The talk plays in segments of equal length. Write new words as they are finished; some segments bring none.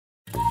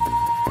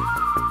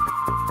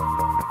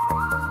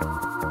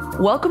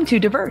Welcome to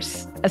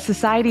Diverse, a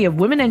Society of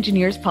Women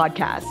Engineers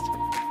podcast.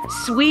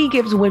 SWE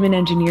gives women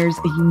engineers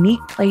a unique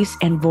place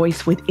and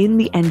voice within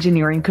the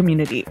engineering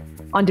community.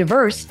 On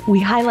Diverse, we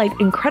highlight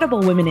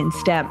incredible women in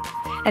STEM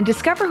and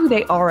discover who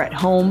they are at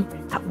home,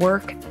 at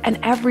work, and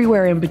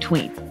everywhere in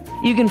between.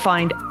 You can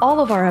find all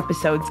of our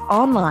episodes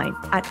online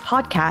at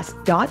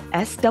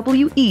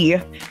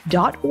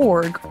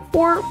podcast.swe.org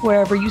or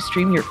wherever you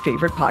stream your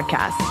favorite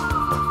podcasts.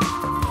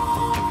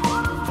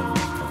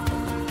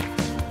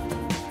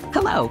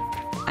 Hello,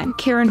 I'm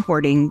Karen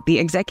Hording, the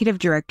Executive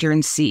Director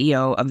and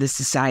CEO of the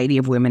Society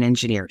of Women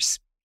Engineers.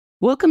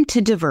 Welcome to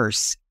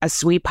Diverse, a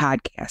SWE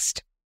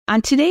podcast.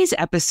 On today's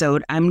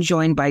episode, I'm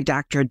joined by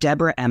Dr.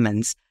 Debra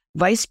Emmons,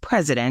 Vice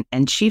President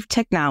and Chief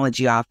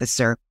Technology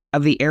Officer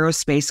of the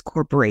Aerospace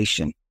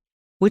Corporation,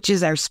 which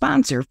is our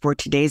sponsor for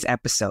today's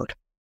episode.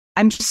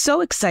 I'm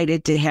so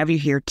excited to have you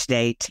here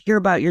today to hear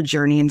about your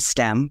journey in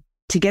STEM,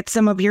 to get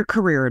some of your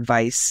career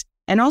advice,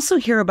 and also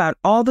hear about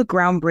all the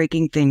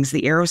groundbreaking things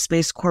the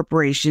Aerospace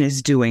Corporation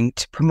is doing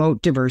to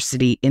promote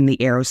diversity in the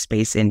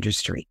aerospace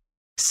industry.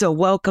 So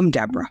welcome,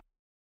 Debra.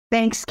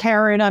 Thanks,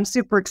 Karen. I'm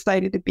super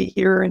excited to be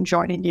here and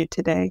joining you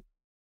today.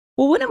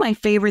 Well, one of my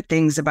favorite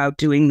things about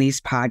doing these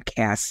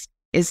podcasts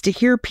is to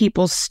hear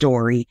people's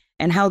story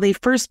and how they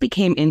first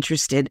became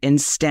interested in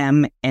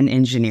STEM and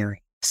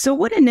engineering. So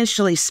what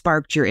initially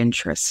sparked your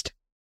interest?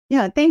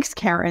 Yeah, thanks,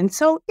 Karen.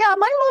 So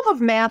my love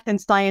of math and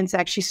science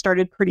actually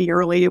started pretty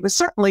early. It was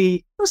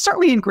certainly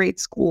in grade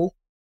school.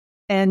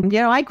 And,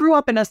 I grew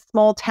up in a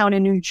small town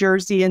in New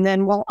Jersey. And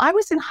then while I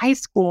was in high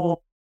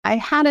school, I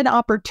had an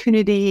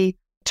opportunity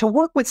to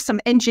work with some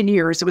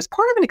engineers. It was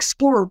part of an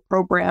Explorer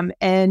program.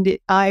 And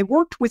I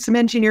worked with some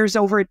engineers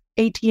over at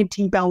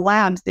AT&T Bell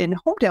Labs in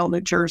Homedale,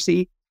 New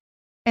Jersey.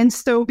 And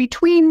so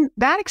between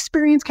that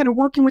experience, kind of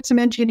working with some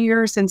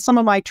engineers and some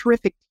of my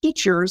terrific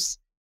teachers,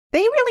 they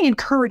really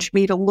encouraged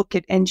me to look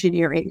at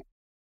engineering.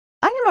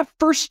 I am a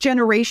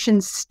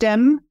first-generation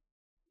STEM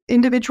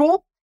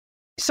individual.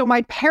 So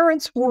my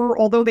parents were,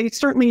 although they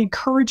certainly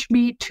encouraged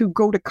me to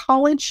go to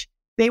college,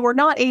 they were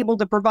not able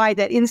to provide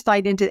that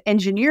insight into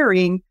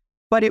engineering.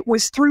 But it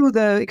was through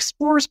the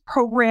Explorers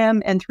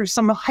program and through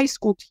some high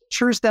school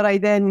teachers that I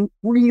then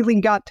really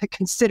got to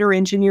consider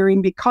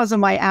engineering because of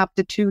my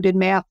aptitude in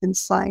math and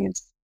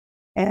science.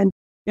 And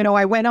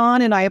I went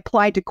on and I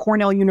applied to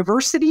Cornell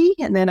University,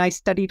 and then I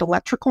studied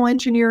electrical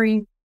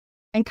engineering.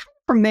 And kind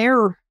of from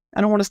there,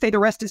 I don't want to say the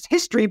rest is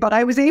history, but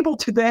I was able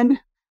to then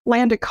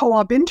land a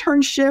co-op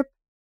internship,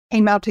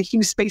 came out to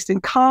Hughes Space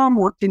and Comm,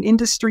 worked in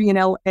industry in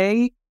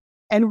LA,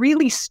 and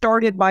really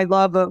started my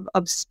love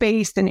of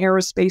space and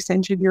aerospace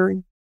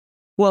engineering.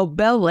 Well,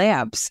 Bell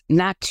Labs,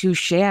 not too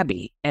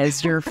shabby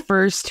as your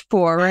first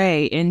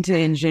foray into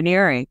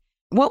engineering.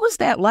 What was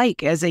that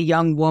like as a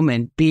young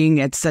woman being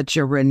at such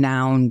a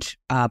renowned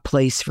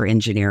place for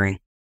engineering?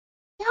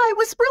 Yeah,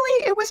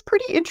 it was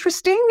pretty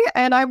interesting.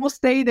 And I will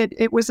say that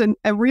it was a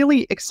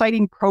really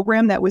exciting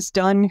program that was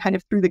done kind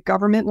of through the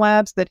government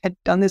labs that had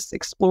done this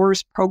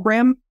Explorers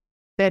program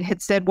that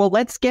had said, well,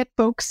 let's get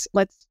folks,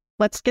 let's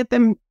get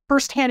them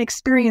firsthand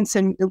experience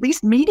and at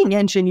least meeting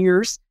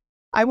engineers.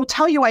 I will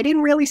tell you, I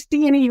didn't really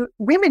see any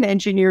women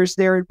engineers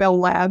there at Bell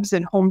Labs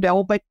and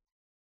Homedale, but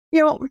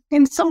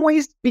in some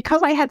ways,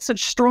 because I had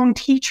such strong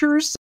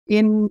teachers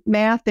in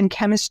math and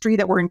chemistry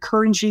that were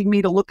encouraging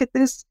me to look at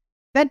this,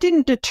 that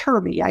didn't deter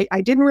me.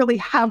 I didn't really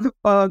have,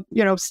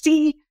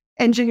 see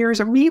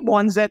engineers or meet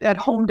ones at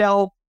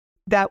Homedale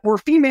that were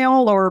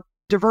female or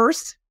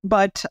diverse,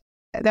 but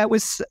that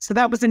was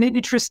an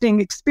interesting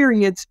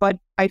experience. But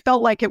I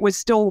felt like it was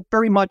still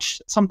very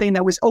much something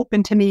that was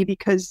open to me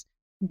because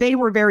they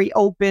were very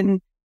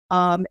open.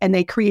 And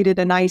they created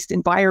a nice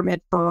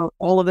environment for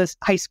all of us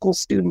high school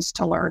students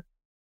to learn.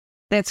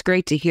 That's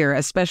great to hear,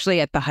 especially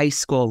at the high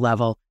school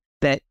level,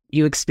 that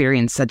you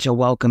experience such a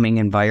welcoming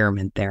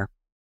environment there.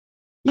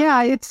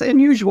 Yeah, it's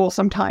unusual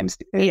sometimes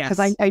because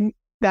Yes. I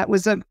that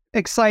was an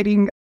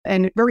exciting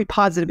and very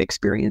positive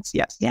experience.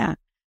 Yes. Yeah.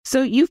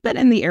 So you've been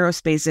in the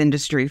aerospace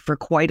industry for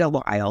quite a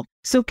while.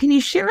 So can you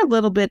share a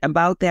little bit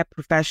about that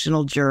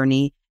professional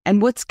journey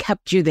and what's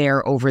kept you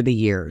there over the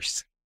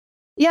years?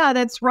 Yeah,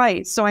 that's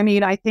right. So,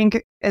 I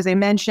think, as I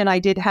mentioned, I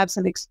did have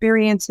some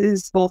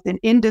experiences both in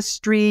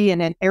industry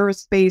and in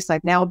aerospace.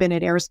 I've now been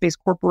at Aerospace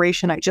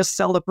Corporation. I just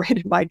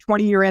celebrated my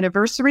 20-year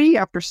anniversary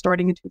after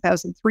starting in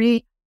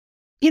 2003.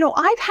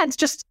 I've had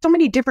just so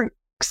many different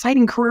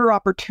exciting career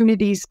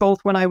opportunities, both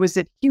when I was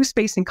at Hughes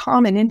Space and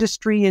Comm in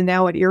industry and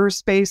now at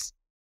Aerospace.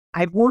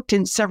 I've worked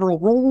in several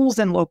roles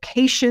and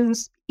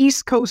locations,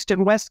 East Coast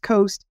and West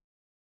Coast.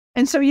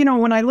 And so,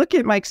 when I look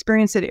at my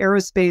experience at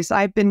Aerospace,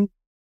 I've been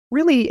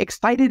really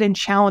excited and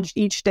challenged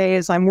each day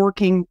as I'm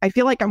working. I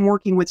feel like I'm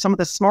working with some of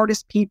the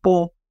smartest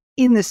people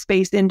in the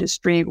space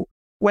industry,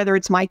 whether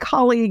it's my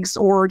colleagues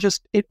or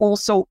just it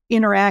also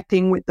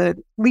interacting with the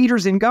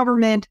leaders in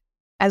government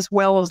as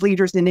well as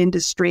leaders in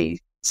industry.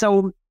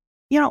 So,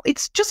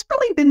 it's just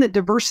really been the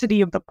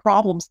diversity of the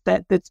problems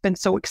that's been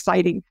so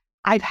exciting.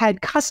 I've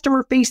had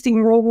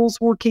customer-facing roles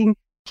working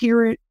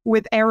here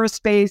with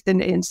aerospace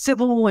and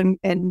civil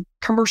and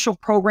commercial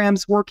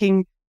programs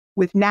working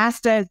with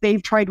NASA as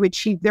they've tried to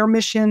achieve their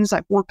missions.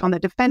 I've worked on the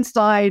defense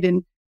side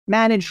and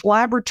managed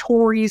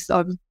laboratories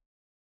of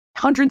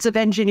hundreds of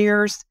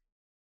engineers.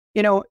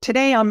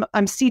 Today I'm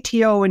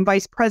CTO and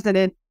vice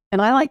president,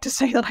 and I like to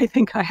say that I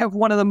think I have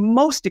one of the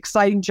most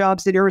exciting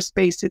jobs at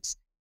Aerospace.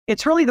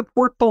 It's really the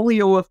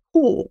portfolio of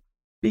cool,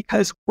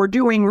 because we're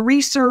doing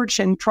research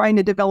and trying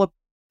to develop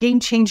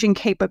game-changing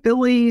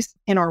capabilities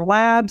in our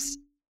labs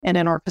and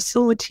in our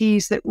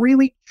facilities that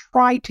really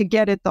try to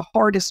get at the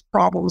hardest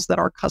problems that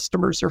our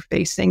customers are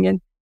facing.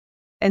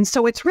 And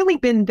so it's really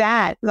been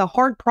the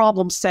hard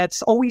problem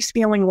sets, always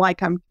feeling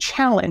like I'm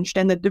challenged,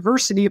 and the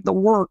diversity of the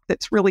work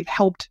that's really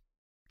helped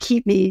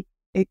keep me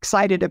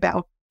excited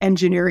about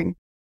engineering.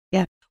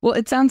 Yeah. Well,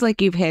 it sounds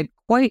like you've had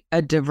quite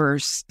a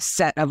diverse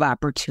set of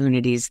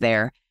opportunities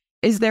there.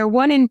 Is there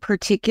one in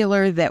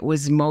particular that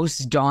was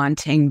most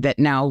daunting that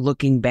now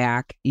looking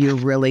back, you're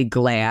really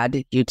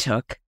glad you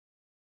took?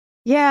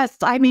 Yes.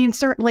 I mean,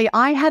 certainly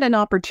I had an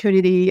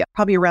opportunity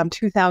probably around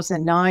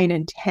 2009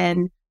 and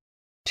 10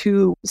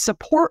 to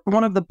support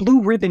one of the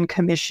Blue Ribbon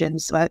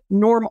commissions.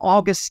 Norm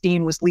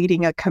Augustine was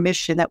leading a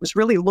commission that was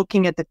really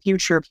looking at the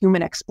future of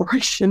human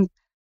exploration.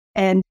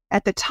 And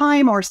at the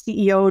time, our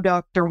CEO,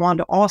 Dr.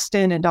 Wanda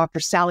Austin, and Dr.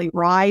 Sally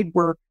Ride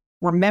were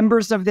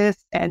members of this.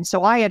 And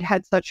so I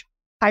had such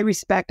high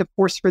respect, of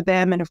course, for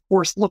them, and of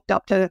course, looked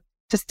up to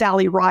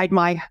Sally Ride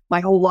my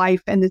whole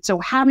life. And so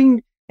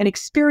having an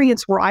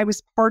experience where I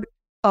was part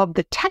of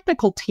the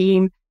technical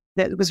team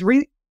that was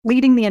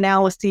leading the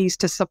analyses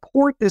to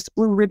support this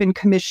Blue Ribbon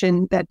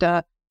Commission that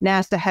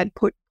NASA had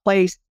put in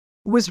place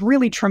was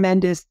really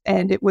tremendous.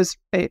 And it was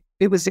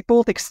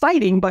both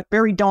exciting but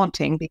very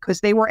daunting, because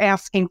they were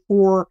asking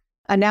for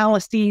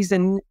analyses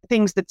and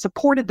things that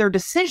supported their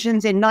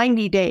decisions in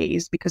 90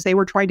 days, because they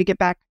were trying to get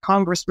back to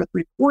Congress with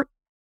report.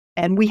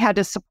 And we had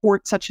to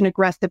support such an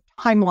aggressive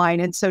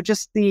timeline. And so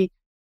just the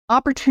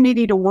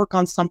opportunity to work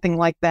on something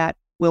like that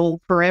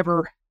will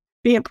forever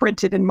be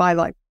imprinted in my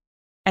life.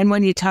 And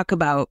when you talk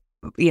about,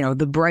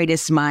 the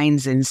brightest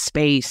minds in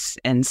space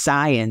and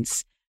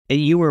science,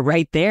 you were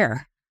right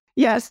there.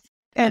 Yes.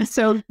 And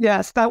so,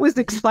 yes, that was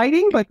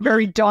exciting, but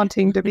very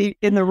daunting to be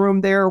in the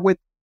room there with,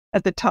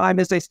 at the time,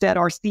 as I said,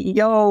 our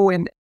CEO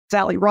and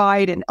Sally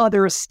Ride and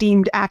other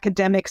esteemed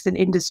academics and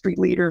industry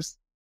leaders.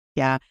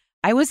 Yeah.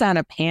 I was on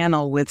a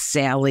panel with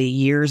Sally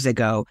years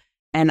ago,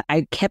 and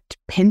I kept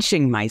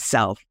pinching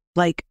myself,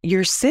 like,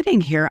 you're sitting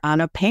here on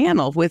a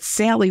panel with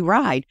Sally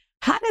Ride.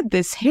 How did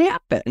this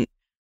happen?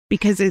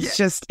 Because it's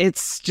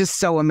just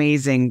so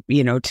amazing,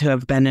 to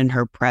have been in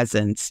her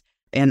presence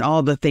and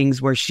all the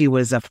things where she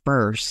was a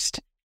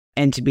first,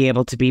 and to be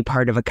able to be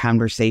part of a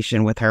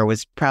conversation with her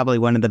was probably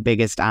one of the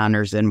biggest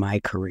honors in my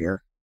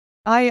career.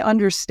 I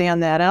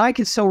understand that. And I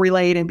can so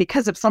relate. And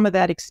because of some of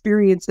that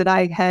experience that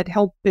I had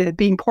helped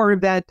being part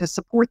of that to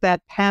support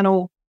that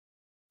panel,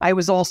 I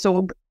was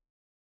also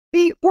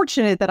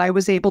fortunate that I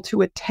was able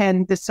to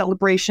attend the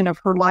celebration of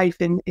her life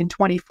in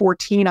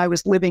 2014. I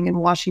was living in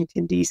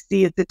Washington,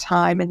 D.C. at the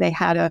time, and they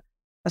had a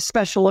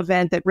special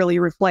event that really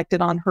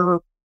reflected on her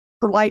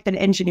life and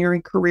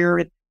engineering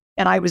career.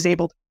 And I was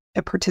able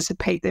to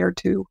participate there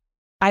too.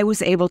 I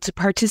was able to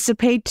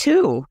participate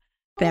too.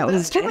 That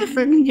was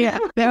terrific. Yeah,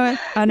 that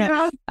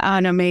was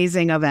an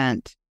amazing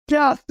event.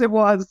 Yes, it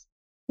was.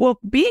 Well,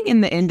 being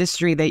in the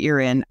industry that you're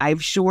in, I'm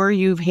sure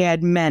you've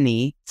had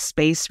many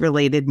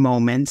space-related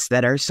moments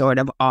that are sort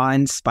of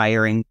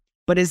awe-inspiring.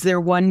 But is there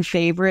one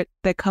favorite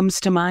that comes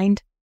to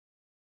mind?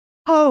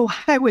 Oh,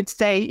 I would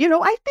say,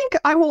 I think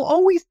I will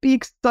always be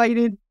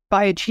excited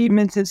by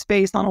achievements in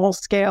space on all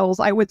scales.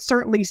 I would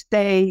certainly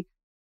say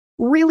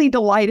really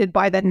delighted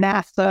by the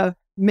NASA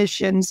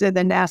missions and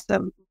the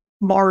NASA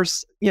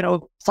Mars,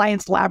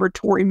 science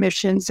laboratory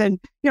missions. And,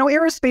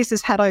 Aerospace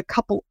has had a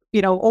couple,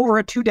 over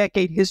a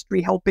 2-decade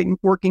history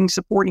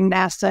supporting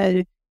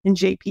NASA and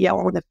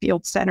JPL in the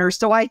field center.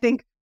 So I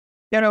think,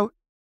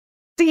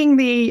 seeing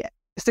the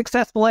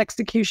successful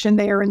execution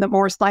there in the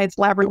Mars Science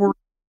Laboratory,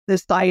 the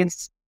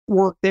science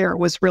work there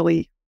was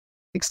really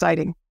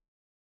exciting.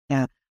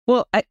 Yeah.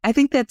 Well, I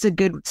think that's a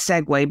good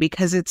segue,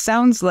 because it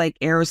sounds like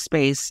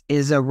aerospace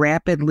is a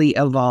rapidly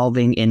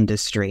evolving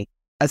industry,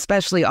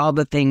 especially all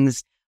the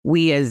things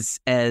we as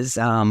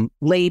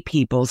lay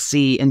people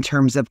see in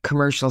terms of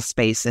commercial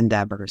space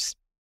endeavors.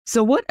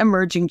 So what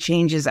emerging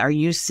changes are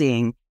you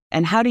seeing,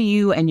 and how do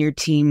you and your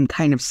team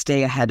kind of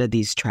stay ahead of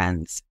these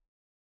trends?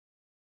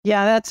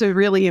 Yeah, that's a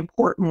really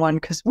important one,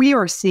 because we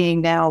are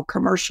seeing now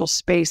commercial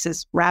space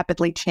is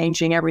rapidly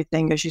changing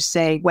everything, as you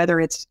say, whether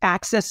it's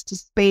access to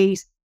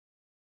space,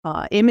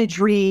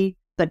 imagery,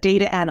 the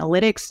data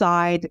analytics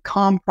side, the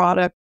comm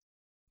product.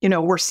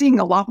 We're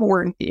seeing a lot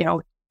more,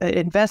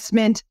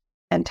 investment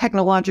and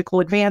technological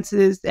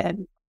advances,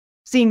 and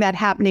seeing that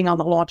happening on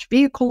the launch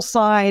vehicle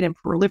side and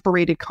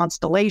proliferated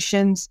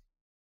constellations,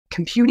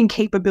 computing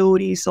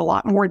capabilities, a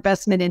lot more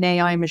investment in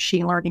AI and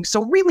machine learning.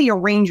 So really a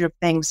range of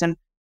things. And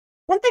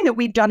one thing that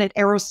we've done at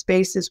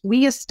Aerospace is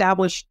we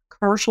established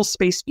Commercial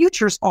Space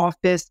Futures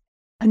Office,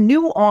 a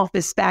new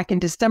office back in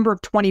December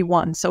of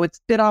 21. So it's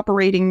been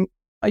operating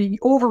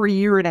over a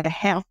year and a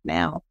half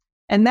now.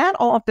 And that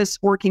office,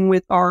 working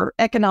with our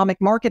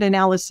Economic Market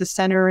Analysis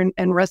Center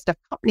and rest of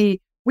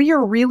company, we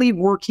are really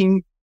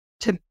working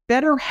to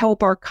better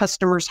help our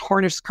customers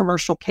harness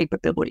commercial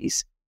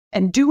capabilities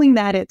and doing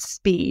that at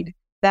speed.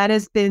 That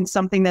has been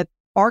something that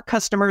our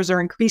customers are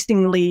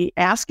increasingly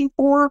asking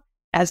for,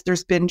 as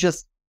there's been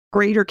just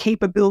greater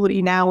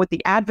capability now with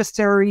the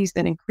adversaries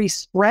and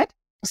increased threat.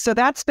 So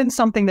that's been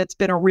something that's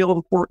been a real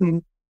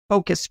important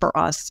focus for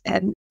us.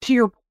 And to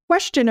your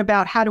question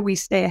about how do we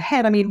stay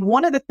ahead, I mean,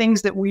 one of the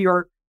things that we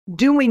are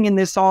doing in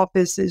this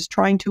office is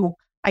trying to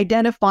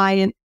identify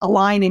and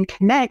align and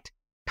connect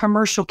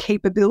commercial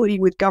capability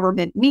with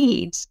government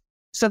needs.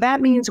 So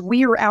that means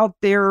we are out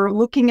there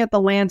looking at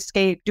the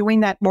landscape,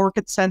 doing that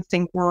market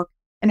sensing work,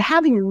 and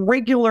having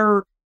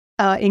regular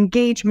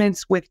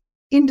engagements with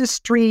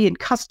industry and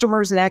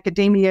customers and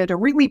academia to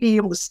really be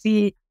able to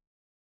see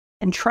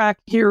and track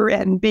here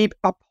and be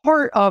a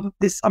part of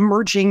this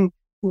emerging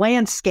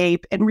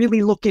landscape and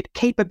really look at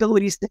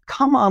capabilities that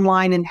come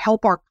online and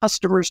help our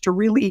customers to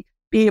really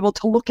be able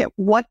to look at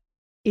what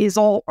is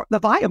all the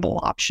viable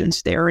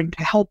options there and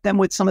to help them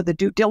with some of the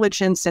due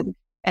diligence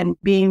and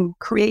being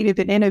creative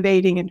and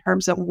innovating in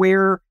terms of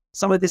where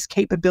some of this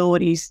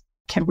capabilities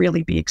can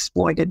really be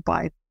exploited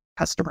by the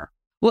customer.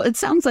 Well, it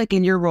sounds like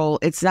in your role,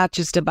 it's not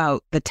just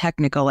about the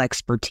technical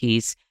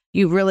expertise.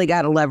 You've really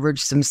got to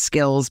leverage some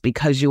skills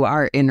because you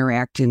are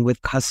interacting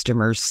with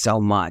customers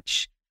so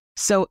much.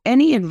 So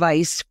any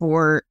advice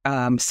for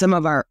some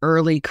of our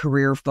early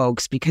career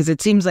folks? Because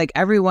it seems like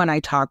everyone I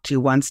talk to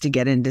wants to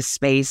get into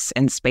space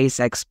and space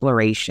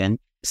exploration.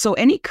 So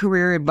any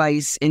career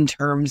advice in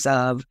terms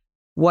of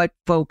what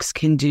folks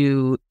can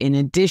do in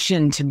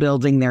addition to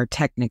building their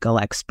technical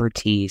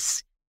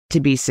expertise to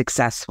be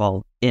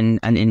successful in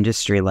an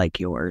industry like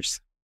yours?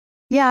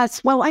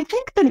 Yes. Well, I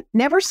think that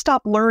never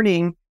stop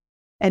learning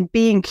and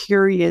being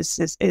curious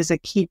is a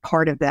key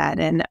part of that.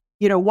 And,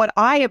 you know, what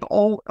I have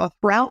all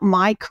throughout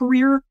my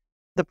career,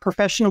 the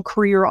professional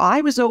career,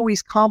 I was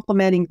always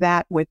complementing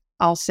that with,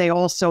 I'll say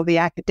also the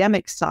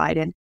academic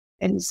side.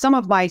 And some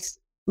of my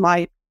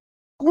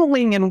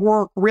schooling and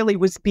work really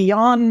was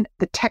beyond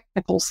the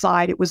technical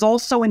side. It was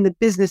also in the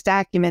business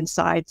acumen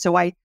side. So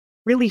I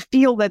really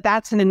feel that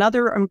that's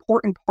another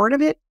important part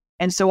of it.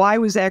 And so I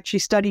was actually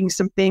studying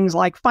some things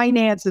like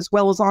finance as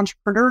well as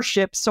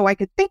entrepreneurship. So I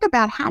could think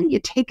about how do you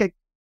take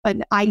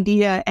an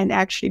idea and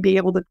actually be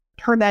able to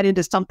turn that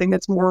into something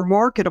that's more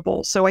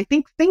marketable. So I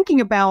think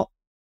thinking about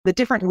the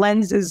different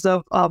lenses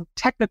of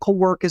technical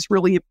work is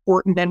really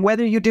important. And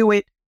whether you do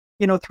it,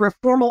 you know, through a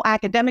formal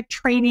academic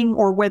training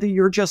or whether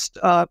you're just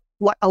a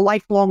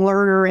lifelong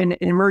learner and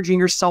immersing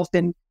yourself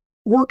in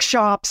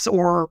workshops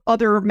or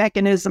other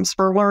mechanisms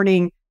for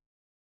learning,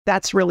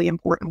 that's really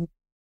important.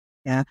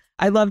 Yeah,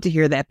 I love to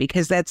hear that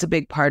because that's a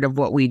big part of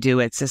what we do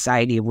at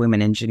Society of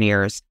Women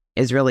Engineers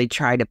is really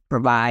try to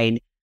provide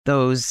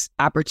those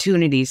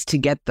opportunities to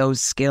get those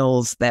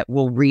skills that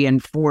will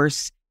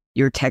reinforce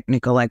your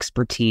technical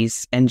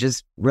expertise and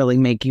just really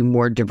make you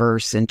more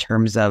diverse in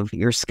terms of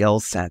your skill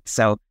set.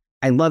 So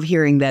I love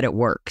hearing that it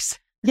works.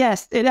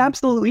 Yes, it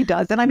absolutely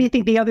does. And I mean, I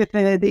think the other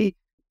thing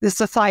the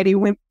Society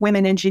of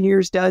Women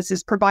Engineers does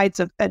is provides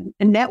a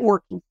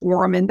networking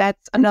forum. And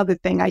that's another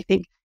thing, I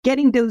think,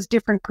 getting those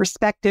different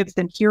perspectives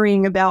and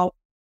hearing about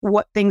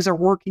what things are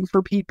working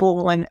for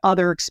people and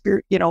other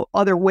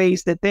other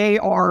ways that they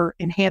are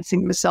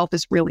enhancing themselves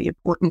is really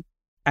important.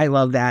 I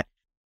love that.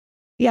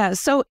 Yeah.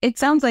 So it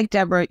sounds like,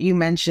 Debra, you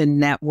mentioned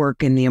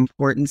network and the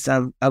importance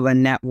of a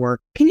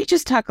network. Can you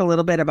just talk a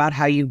little bit about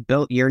how you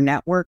built your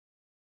network?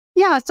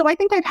 Yeah. So I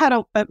think I've had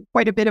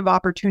quite a bit of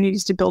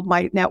opportunities to build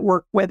my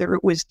network, whether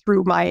it was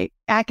through my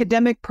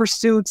academic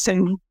pursuits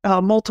and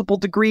multiple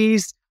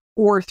degrees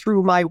or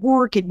through my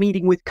work and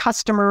meeting with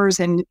customers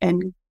and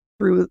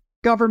through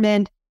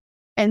government.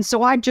 And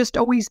so I've just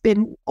always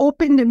been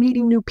open to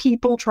meeting new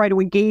people, try to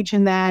engage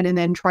in that, and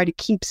then try to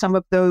keep some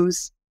of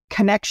those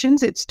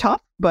connections. It's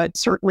tough, but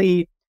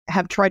certainly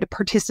have tried to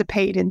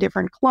participate in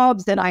different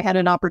clubs. And I had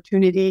an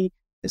opportunity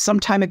some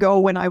time ago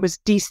when I was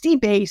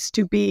DC based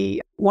to be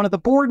one of the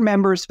board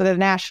members for the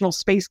National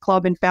Space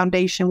Club and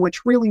Foundation,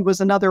 which really was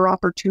another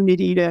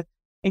opportunity to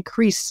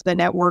increase the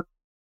network.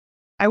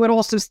 I would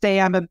also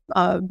say I'm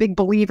a big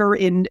believer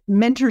in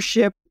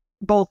mentorship,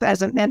 both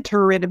as a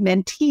mentor and a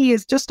mentee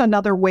is just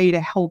another way to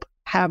help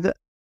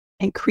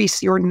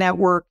increase your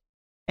network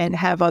and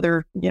have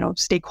other,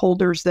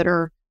 stakeholders that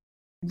are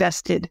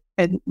vested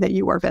and that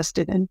you are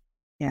vested in.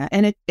 Yeah.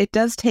 And it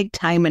does take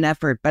time and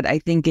effort, but I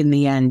think in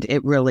the end,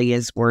 it really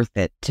is worth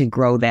it to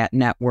grow that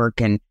network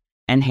and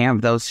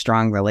have those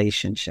strong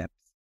relationships.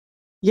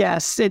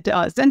 Yes, it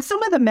does. And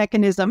some of the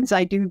mechanisms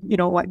I do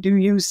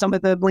use some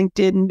of the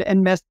LinkedIn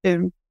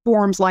and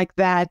forums like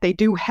that. They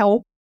do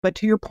help. But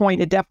to your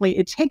point,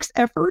 it takes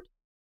effort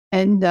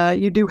and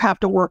you do have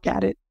to work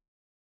at it.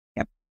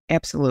 Yep,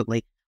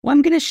 absolutely. Well,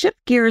 I'm going to shift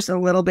gears a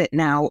little bit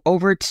now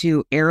over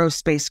to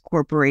Aerospace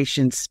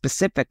Corporation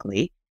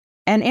specifically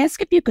and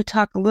ask if you could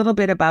talk a little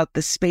bit about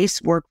the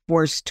Space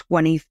Workforce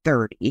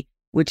 2030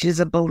 which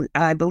is,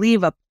 I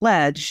believe, a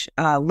pledge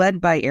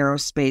led by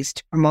Aerospace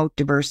to promote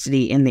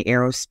diversity in the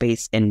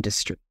aerospace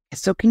industry.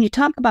 So can you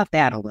talk about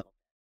that a little?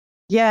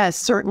 Yes,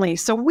 certainly.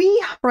 So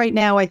we right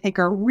now, I think,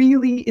 are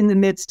really in the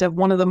midst of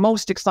one of the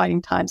most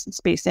exciting times in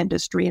space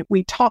industry. And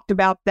we talked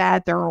about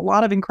that. There are a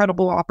lot of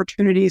incredible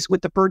opportunities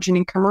with the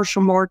burgeoning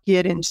commercial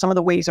market and some of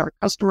the ways our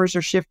customers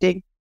are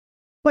shifting.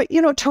 But,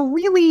 to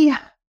really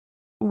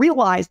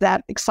realize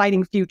that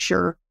exciting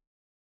future,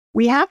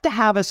 we have to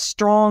have a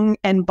strong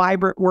and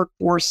vibrant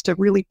workforce to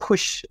really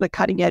push the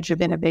cutting edge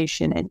of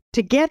innovation. And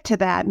to get to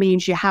that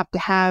means you have to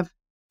have,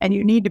 and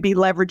you need to be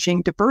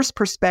leveraging diverse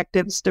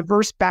perspectives,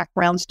 diverse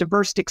backgrounds,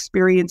 diverse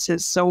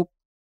experiences. So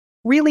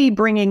really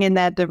bringing in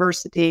that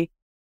diversity.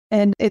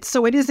 And it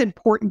is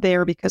important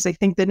there because I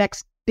think the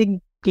next big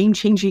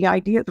game-changing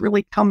ideas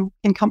really can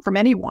come from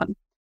anyone.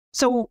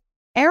 So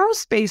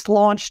Aerospace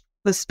launched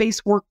the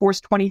Space Workforce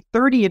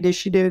 2030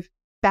 initiative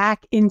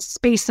back in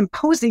Space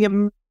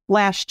Symposium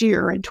last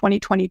year in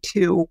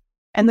 2022.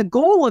 And the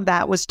goal of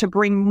that was to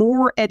bring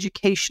more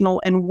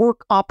educational and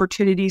work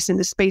opportunities in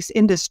the space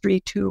industry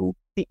to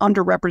the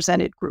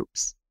underrepresented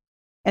groups.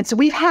 And so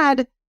we've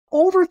had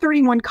over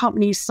 31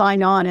 companies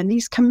sign on, and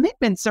these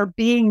commitments are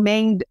being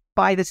made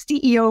by the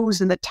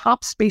CEOs and the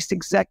top space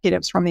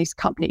executives from these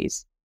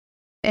companies.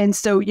 And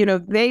so,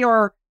 they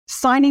are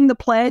signing the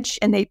pledge,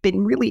 and they've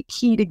been really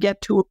key to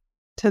get to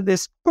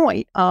this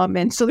point.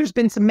 And so there's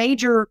been some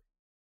major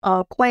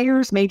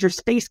players, major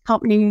space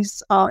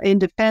companies in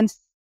defense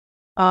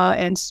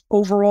and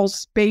overall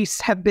space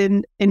have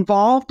been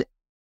involved.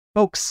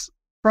 Folks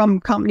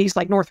from companies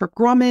like Northrop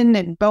Grumman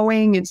and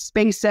Boeing and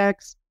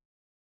SpaceX.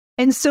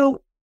 And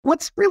so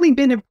what's really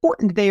been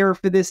important there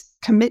for this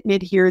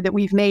commitment here that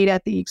we've made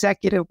at the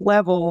executive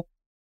level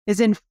is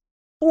in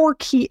 4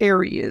 key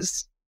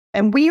areas.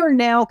 And we are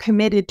now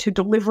committed to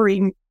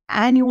delivering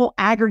annual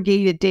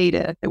aggregated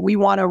data that we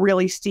want to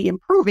really see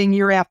improving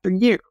year after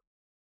year.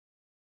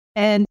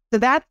 And so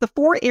that's the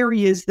 4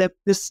 areas that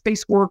the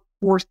space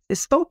workforce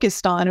is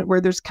focused on, where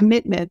there's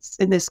commitments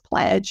in this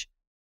pledge,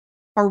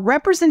 are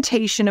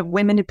representation of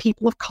women and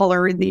people of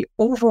color in the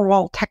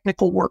overall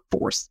technical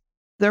workforce,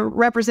 the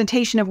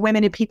representation of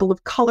women and people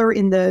of color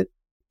in the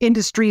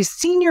industry's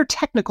senior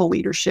technical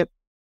leadership.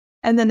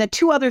 And then the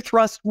 2 other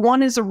thrusts,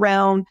 one is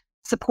around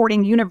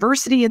supporting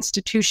university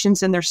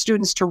institutions and their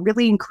students to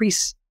really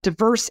increase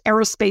diverse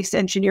aerospace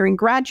engineering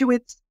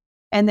graduates.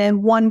 And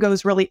then one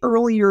goes really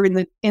earlier in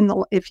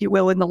the, if you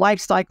will, in the life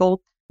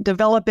cycle,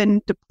 develop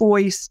and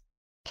deploys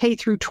K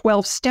through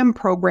 12 STEM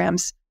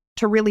programs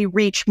to really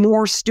reach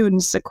more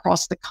students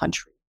across the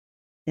country.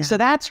 Yeah. So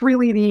that's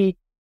really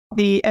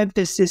the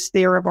emphasis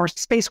there of our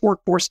Space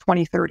Workforce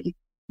 2030.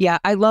 Yeah,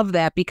 I love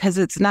that because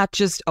it's not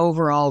just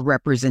overall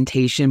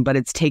representation, but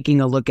it's taking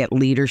a look at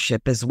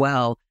leadership as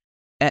well.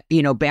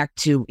 Back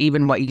to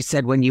even what you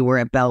said when you were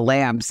at Bell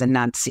Labs and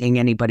not seeing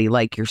anybody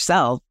like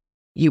yourself,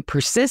 you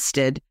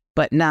persisted,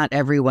 but not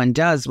everyone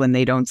does when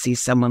they don't see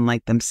someone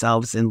like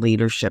themselves in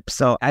leadership.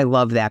 So I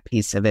love that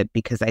piece of it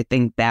because I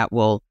think that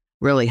will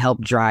really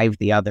help drive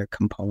the other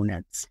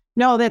components.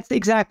 No, that's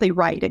exactly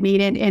right. I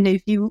mean,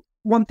 and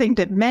one thing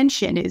to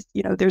mention is,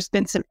 there's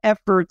been some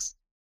efforts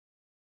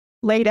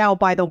laid out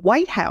by the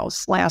White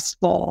House last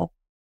fall,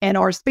 and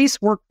our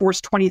Space Workforce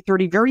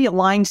 2030 very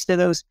aligns to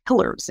those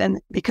pillars. And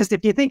because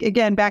if you think,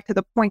 again, back to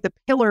the point, the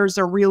pillars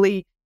are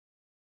really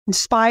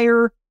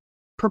inspire,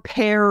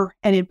 prepare,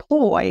 and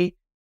employ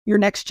your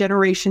next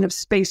generation of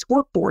space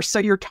workforce. So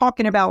you're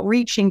talking about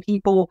reaching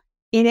people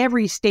in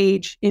every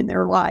stage in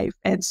their life.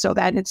 And so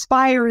that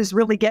inspire is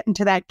really getting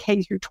to that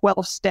K through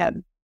 12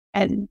 STEM.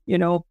 And,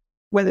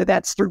 whether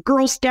that's through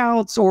Girl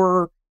Scouts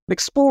or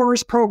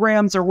Explorers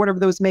programs or whatever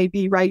those may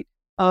be, right?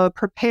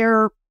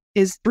 Prepare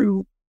is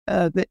through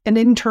an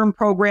intern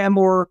program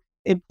or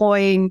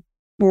employing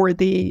more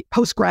the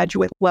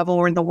postgraduate level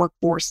or in the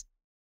workforce.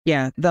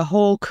 Yeah, the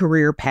whole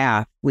career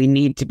path we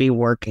need to be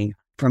working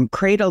from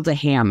cradle to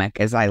hammock,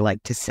 as I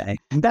like to say.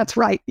 That's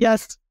right.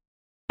 Yes.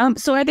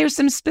 So are there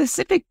some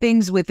specific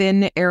things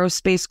within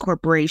Aerospace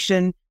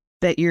Corporation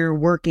that you're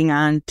working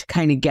on to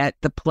kind of get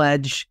the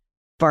pledge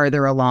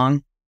farther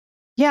along?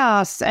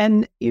 Yes.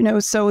 And,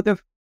 so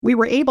we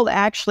were able to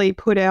actually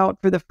put out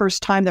for the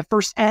first time, the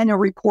first annual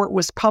report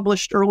was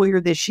published earlier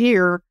this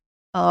year.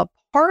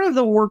 Part of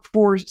the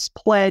workforce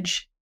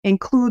pledge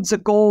includes a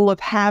goal of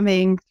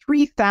having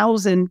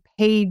 3,000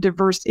 paid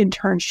diverse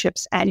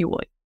internships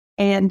annually.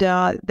 And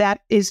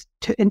that is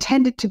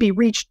intended to be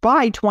reached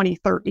by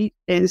 2030,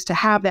 is to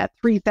have that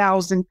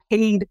 3,000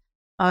 paid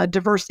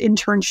diverse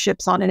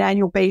internships on an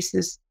annual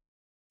basis.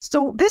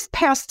 So this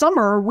past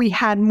summer, we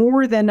had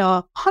more than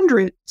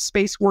 100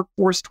 Space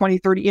Workforce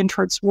 2030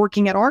 interns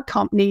working at our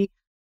company.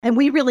 And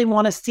we really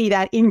want to see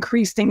that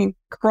increasing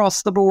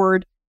across the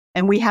board.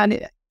 And we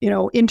had,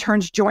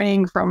 interns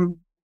joining from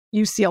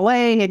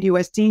UCLA and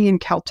USC and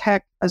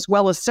Caltech, as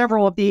well as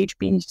several of the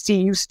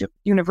HBCU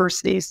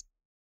universities.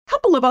 A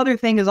couple of other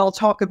things I'll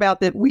talk about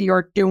that we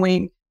are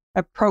doing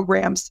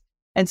programs,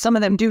 and some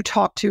of them do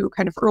talk to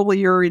kind of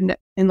earlier in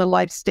the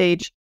life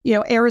stage.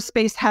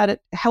 Aerospace had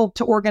helped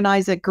to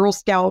organize a Girl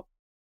Scout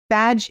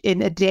badge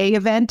in a day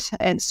event.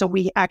 And so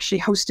we actually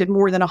hosted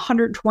more than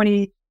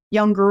 120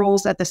 young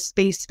girls at the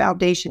Space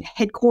Foundation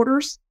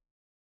headquarters.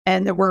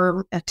 And there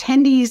were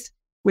attendees,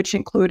 which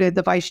included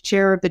the vice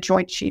chair of the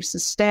Joint Chiefs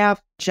of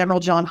Staff,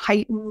 General John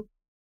Hyten,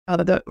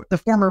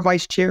 the former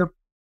vice chair.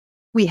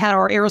 We had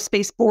our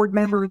Aerospace board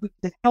member,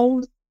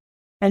 Emmons,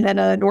 and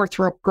then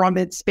Northrop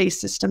Grumman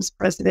Space Systems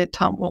President,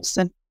 Tom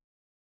Wilson.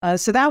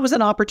 So that was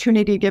an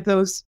opportunity to give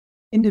those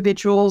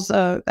individuals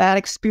that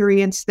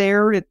experience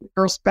there at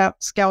Girl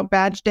Scout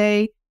Badge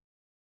Day.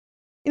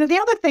 The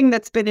other thing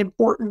that's been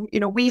important,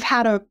 we've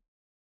had a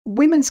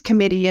women's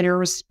committee in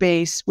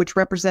Aerospace, which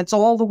represents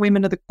all the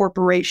women of the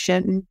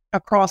corporation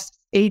across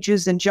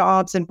ages and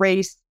jobs and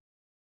race.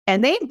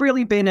 And they've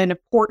really been an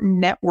important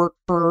network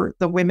for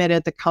the women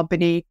at the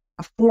company,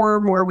 a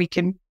forum where we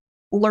can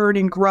learn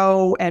and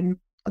grow. And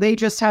they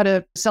just had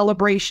a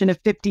celebration of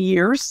 50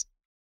 years.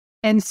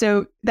 And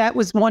so that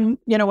was one,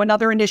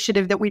 another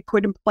initiative that we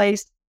put in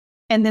place.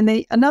 And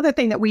then another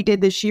thing that we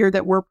did this year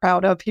that we're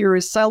proud of here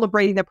is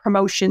celebrating the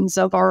promotions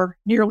of our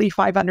nearly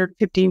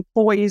 550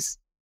 employees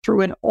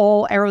through an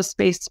all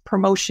Aerospace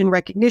promotion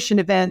recognition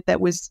event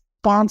that was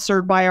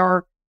sponsored by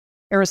our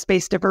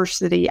Aerospace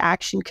Diversity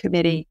Action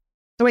Committee.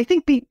 So I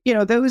think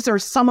those are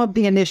some of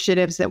the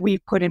initiatives that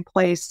we've put in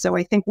place. So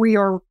I think we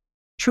are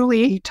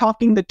truly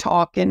talking the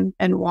talk and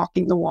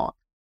walking the walk.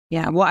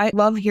 Yeah, well, I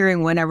love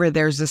hearing whenever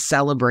there's a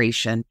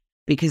celebration,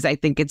 because I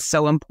think it's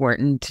so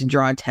important to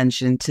draw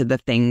attention to the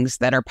things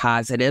that are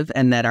positive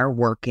and that are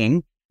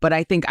working. But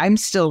I think I'm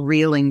still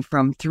reeling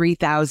from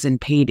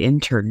 3,000 paid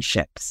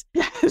internships.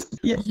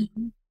 Yes.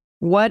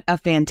 What a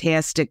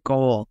fantastic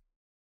goal.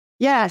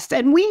 Yes.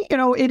 And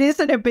it is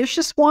an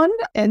ambitious one.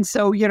 And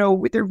so,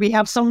 we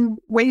have some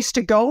ways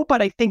to go,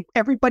 but I think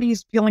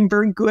everybody's feeling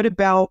very good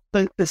about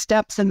the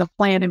steps and the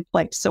plan in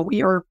place. So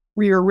we are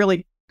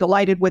really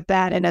delighted with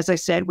that. And as I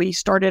said, we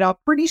started out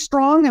pretty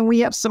strong and we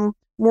have some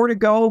more to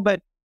go,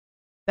 but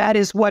that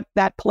is what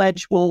that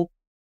pledge will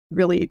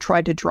really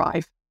try to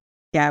drive.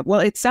 Yeah, well,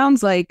 it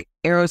sounds like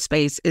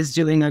Aerospace is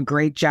doing a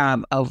great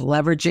job of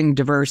leveraging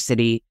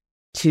diversity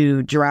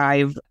to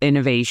drive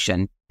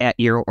innovation at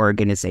your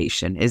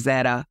organization. Is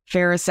that a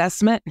fair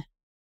assessment?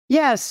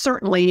 Yes,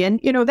 certainly. And,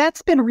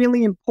 that's been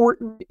really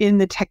important in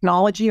the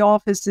technology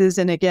offices.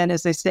 And again,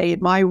 as I say,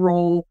 in my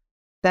role,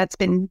 that's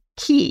been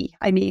key.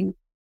 I mean,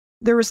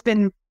 there's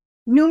been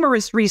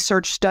numerous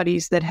research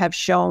studies that have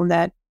shown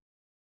that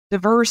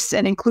diverse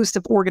and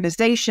inclusive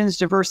organizations,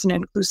 diverse and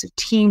inclusive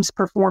teams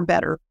perform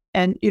better.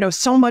 And,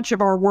 so much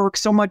of our work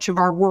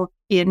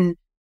in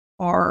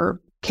our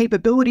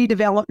capability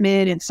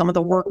development and some of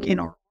the work in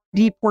our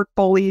D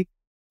portfolio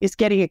is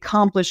getting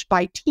accomplished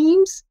by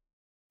teams.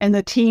 And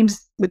the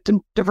teams with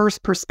diverse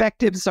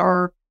perspectives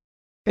are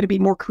going to be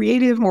more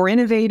creative, more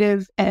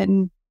innovative,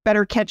 and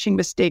better catching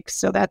mistakes.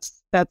 So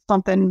that's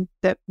something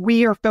that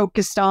we are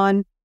focused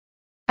on.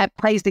 That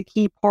plays a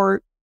key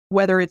part,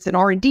 whether it's in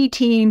R&D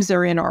teams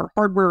or in our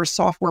hardware or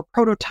software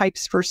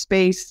prototypes for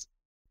space.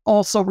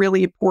 Also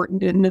really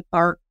important in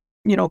our,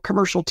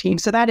 commercial team.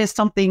 So that is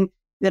something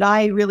that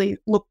I really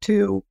look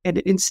to and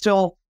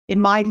instill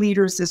in my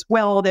leaders as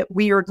well, that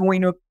we are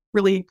going to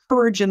really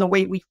encourage in the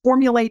way we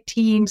formulate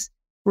teams.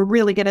 We're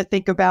really going to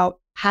think about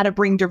how to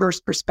bring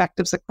diverse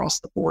perspectives across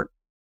the board.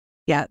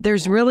 Yeah,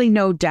 there's really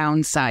no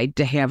downside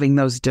to having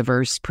those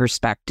diverse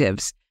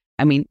perspectives.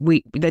 I mean,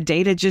 the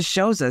data just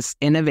shows us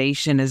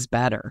innovation is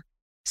better.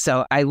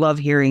 So I love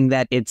hearing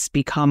that it's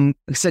become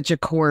such a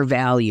core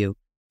value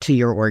to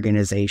your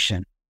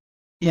organization.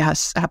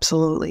 Yes,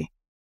 absolutely.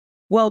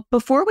 Well,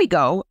 before we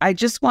go, I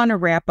just want to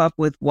wrap up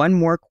with one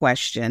more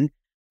question.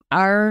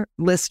 Our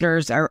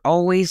listeners are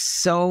always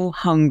so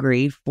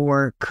hungry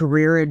for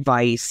career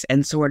advice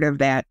and sort of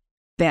that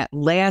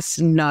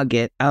last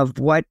nugget of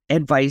what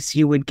advice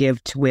you would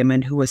give to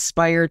women who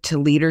aspire to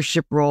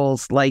leadership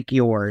roles like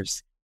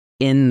yours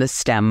in the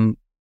STEM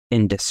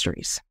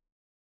industries.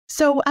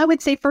 So I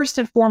would say first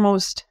and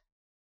foremost,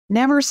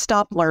 never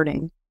stop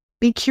learning.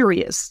 Be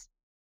curious,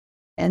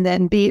 and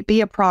then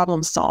be a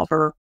problem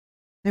solver.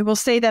 I will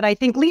say that I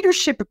think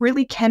leadership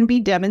really can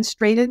be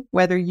demonstrated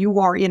whether you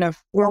are in a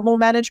formal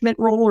management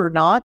role or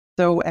not.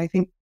 So I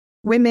think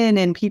women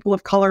and people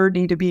of color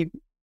need to be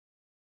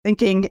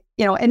thinking,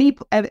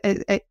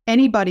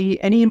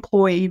 anybody, any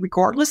employee,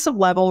 regardless of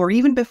level, or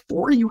even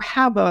before you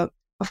have a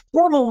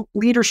formal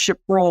leadership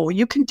role,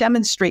 you can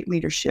demonstrate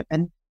leadership,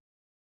 and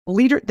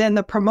then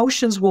the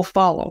promotions will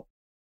follow.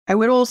 I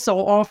would also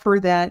offer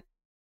that,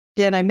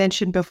 again, I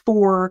mentioned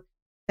before,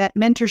 that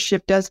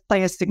mentorship does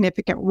play a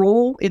significant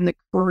role in the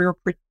career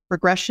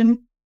progression,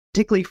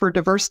 particularly for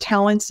diverse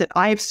talents. That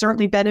I have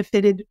certainly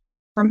benefited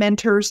from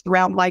mentors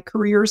throughout my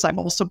careers. I've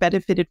also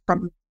benefited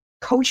from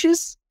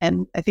coaches,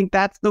 and I think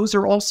those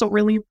are also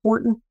really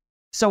important.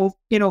 So,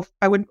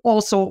 I would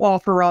also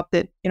offer up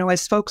that,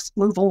 as folks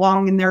move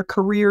along in their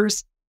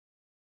careers,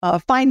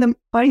 find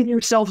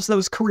yourselves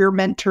those career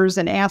mentors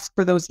and ask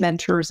for those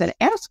mentors and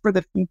ask for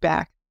the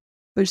feedback,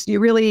 because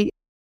you really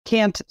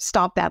can't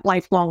stop that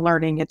lifelong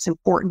learning. It's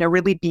important to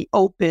really be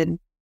open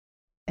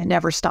and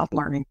never stop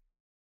learning.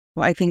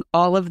 Well, I think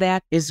all of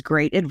that is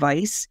great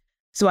advice.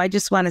 So I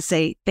just want to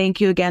say thank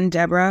you again,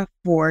 Debra,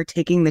 for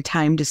taking the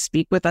time to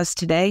speak with us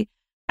today.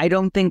 I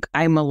don't think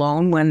I'm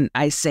alone when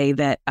I say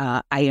that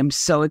I am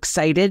so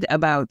excited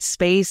about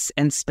space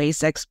and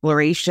space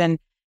exploration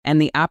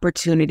and the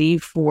opportunity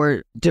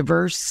for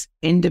diverse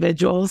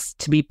individuals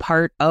to be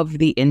part of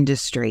the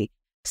industry.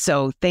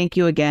 So thank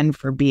you again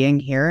for being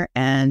here.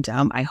 And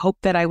I hope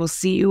that I will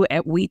see you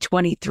at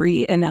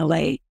We23 in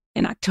LA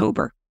in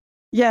October.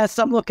 Yes,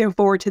 I'm looking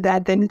forward to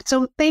that then.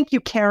 So thank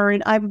you,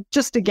 Karen. I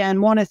just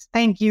again want to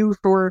thank you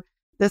for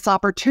this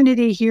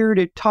opportunity here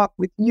to talk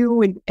with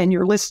you and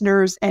your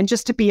listeners and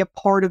just to be a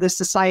part of the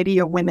Society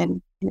of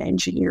Women in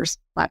Engineers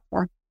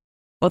platform.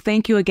 Well,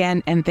 thank you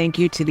again. And thank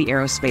you to the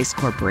Aerospace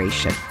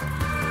Corporation.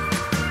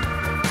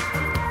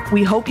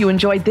 We hope you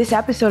enjoyed this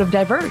episode of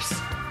Diverse.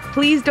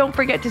 Please don't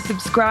forget to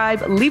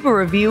subscribe, leave a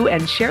review,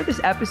 and share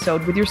this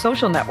episode with your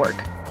social network.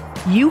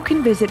 You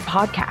can visit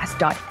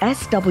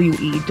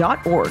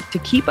podcast.swe.org to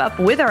keep up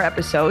with our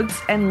episodes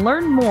and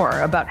learn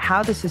more about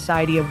how the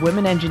Society of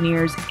Women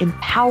Engineers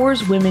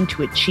empowers women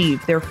to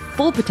achieve their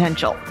full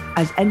potential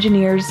as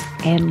engineers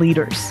and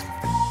leaders.